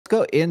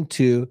go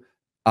into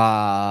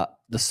the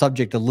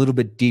subject a little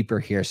bit deeper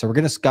here. So we're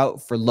going to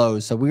scout for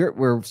lows. So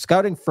we're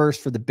scouting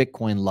first for the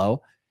Bitcoin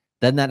low.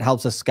 Then that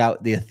helps us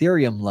scout the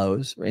Ethereum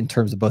lows in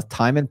terms of both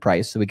time and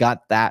price. So we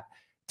got that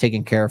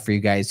taken care of for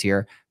you guys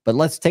here. But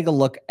let's take a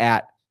look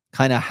at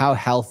kind of how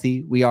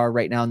healthy we are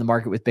right now in the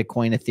market with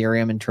Bitcoin,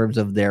 Ethereum in terms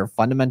of their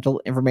fundamental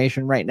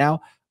information right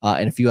now,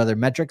 and a few other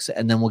metrics.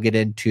 And then we'll get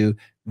into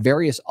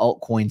various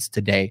altcoins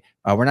today.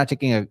 We're not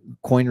taking a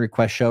coin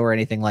request show or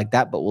anything like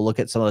that, but we'll look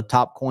at some of the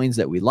top coins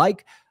that we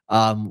like.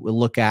 We'll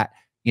look at,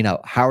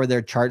 how are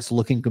their charts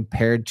looking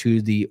compared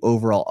to the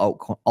overall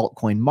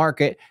altcoin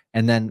market?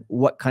 And then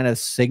what kind of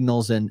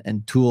signals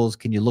and tools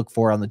can you look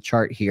for on the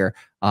chart here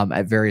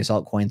at various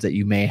altcoins that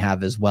you may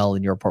have as well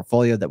in your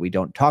portfolio that we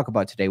don't talk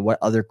about today? What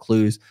other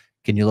clues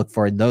can you look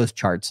for in those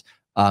charts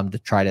to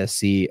try to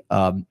see,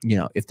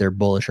 if they're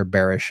bullish or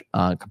bearish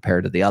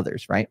compared to the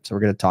others, right? So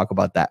we're going to talk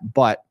about that.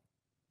 But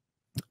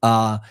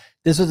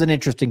this was an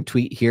interesting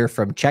tweet here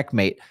from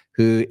Checkmate,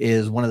 who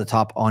is one of the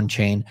top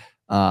on-chain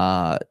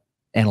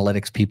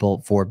analytics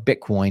people for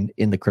Bitcoin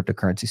in the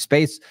cryptocurrency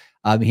space.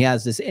 He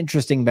has this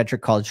interesting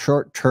metric called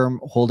short-term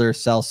holder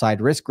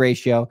sell-side risk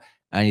ratio,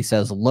 and he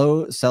says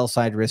low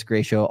sell-side risk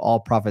ratio, all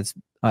profits.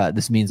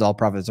 This means all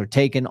profits are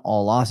taken,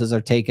 all losses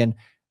are taken,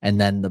 and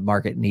then the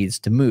market needs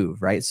to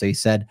move, right? So he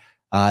said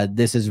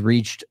this has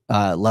reached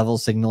level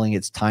signaling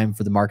it's time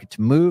for the market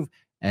to move,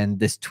 and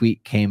this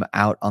tweet came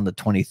out on the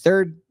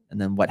 23rd,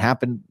 and then what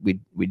happened?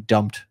 We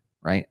dumped,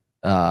 right?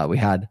 We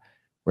had,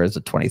 where's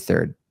the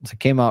 23rd? So it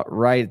came out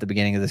right at the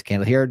beginning of this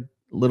candle here,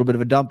 a little bit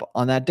of a dump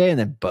on that day, and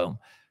then boom,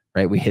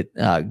 right? We hit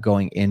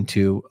going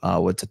into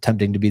what's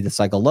attempting to be the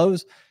cycle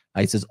lows.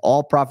 He says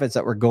all profits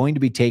that were going to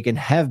be taken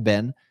have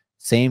been,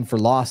 same for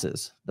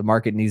losses. The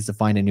market needs to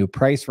find a new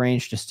price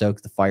range to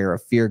stoke the fire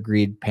of fear,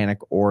 greed, panic,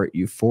 or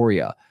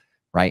euphoria,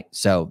 right?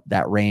 So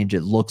that range,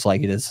 it looks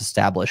like it is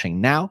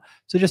establishing now.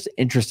 So just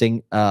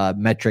interesting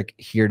metric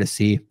here to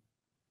see.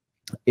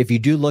 If you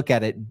do look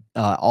at it,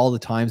 all the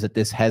times that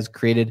this has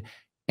created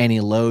any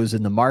lows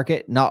in the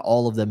market, not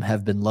all of them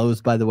have been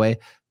lows, by the way,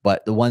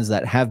 but the ones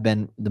that have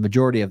been, the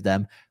majority of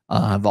them,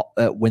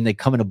 when they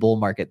come in a bull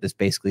market, this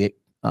basically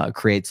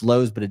creates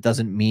lows, but it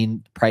doesn't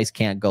mean price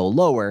can't go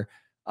lower.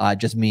 It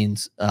just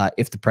means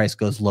if the price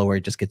goes lower,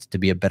 it just gets to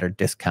be a better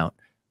discount,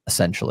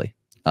 essentially,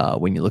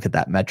 when you look at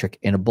that metric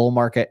in a bull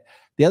market.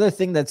 The other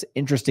thing that's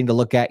interesting to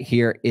look at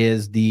here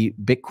is the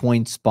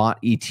Bitcoin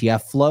spot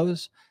ETF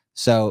flows.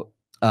 So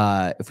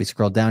if we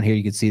scroll down here,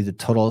 you can see the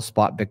total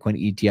spot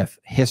Bitcoin ETF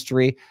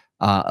history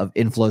of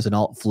inflows and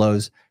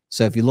outflows.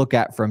 So if you look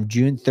at from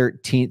June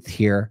 13th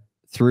here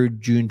through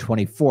June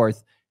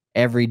 24th,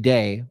 every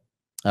day,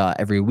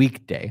 every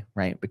weekday,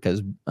 right?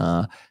 Because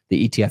the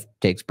ETF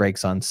takes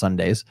breaks on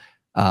Sundays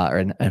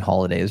and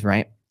holidays,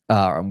 right?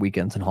 On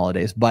weekends and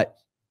holidays. But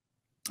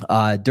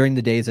during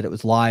the days that it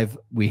was live,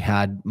 we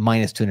had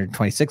minus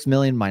 226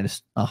 million,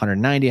 minus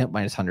 190,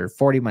 minus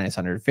 140, minus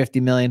 150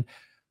 million,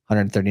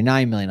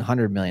 139 million,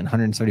 100 million,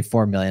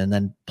 174 million, and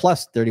then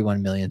plus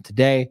 31 million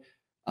today.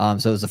 So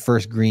it was the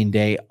first green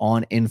day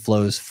on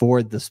inflows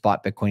for the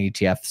spot Bitcoin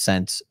ETF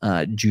since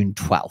June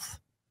 12th,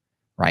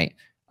 right?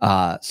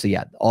 So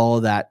yeah, all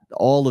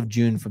of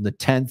June from the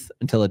 10th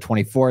until the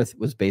 24th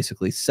was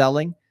basically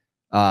selling.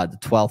 The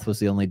 12th was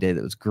the only day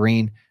that was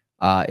green.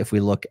 If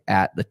we look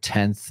at the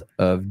 10th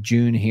of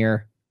June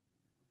here,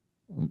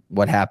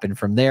 what happened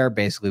from there?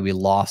 Basically, we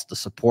lost the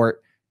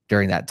support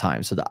during that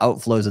time. So the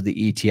outflows of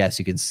the ETS,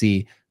 you can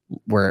see,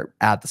 were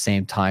at the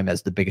same time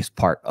as the biggest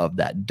part of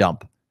that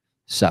dump.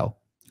 So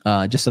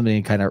just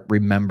something to kind of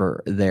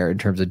remember there in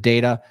terms of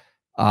data.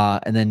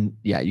 And then,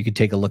 yeah, you can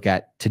take a look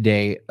at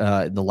today,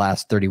 the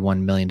last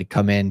 31 million to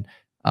come in.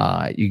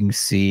 You can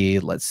see,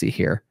 let's see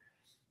here,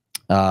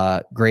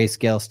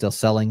 Grayscale still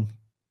selling.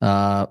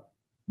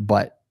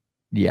 But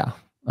yeah,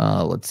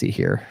 let's see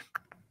here.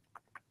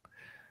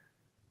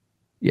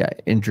 Yeah,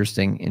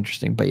 interesting.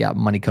 But yeah,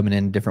 money coming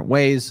in different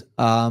ways.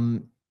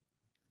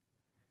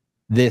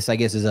 This, I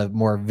guess, is a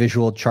more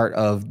visual chart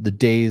of the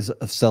days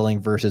of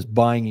selling versus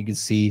buying. You can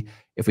see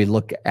if we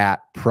look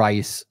at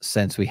price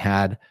since we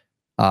had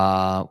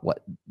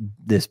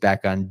this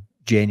back on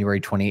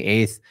January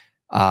 28th.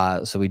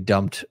 So we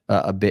dumped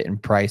a bit in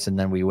price, and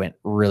then we went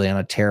really on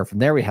a tear from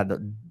there. We had a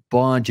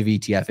bunch of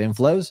ETF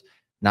inflows,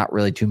 not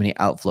really too many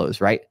outflows,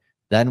 right?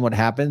 Then what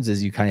happens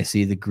is you kind of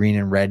see the green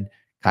and red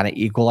kind of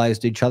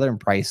equalized each other and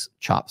price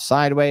chops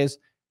sideways.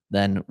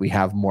 Then we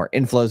have more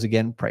inflows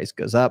again, price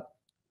goes up,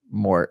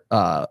 more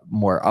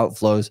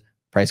outflows,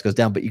 price goes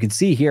down. But you can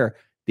see here,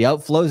 the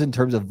outflows in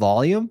terms of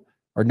volume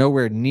are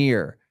nowhere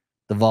near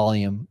the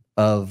volume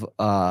of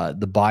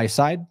the buy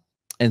side.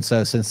 And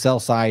so since sell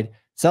side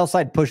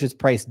pushes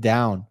price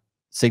down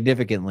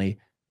significantly,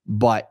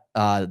 but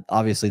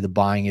obviously the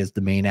buying is the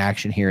main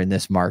action here in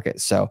this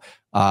market. So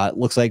it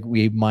looks like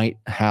we might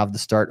have the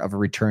start of a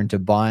return to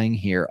buying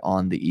here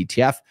on the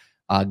ETF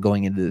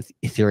going into the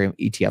Ethereum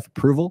ETF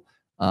approval.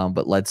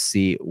 But let's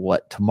see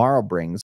what tomorrow brings.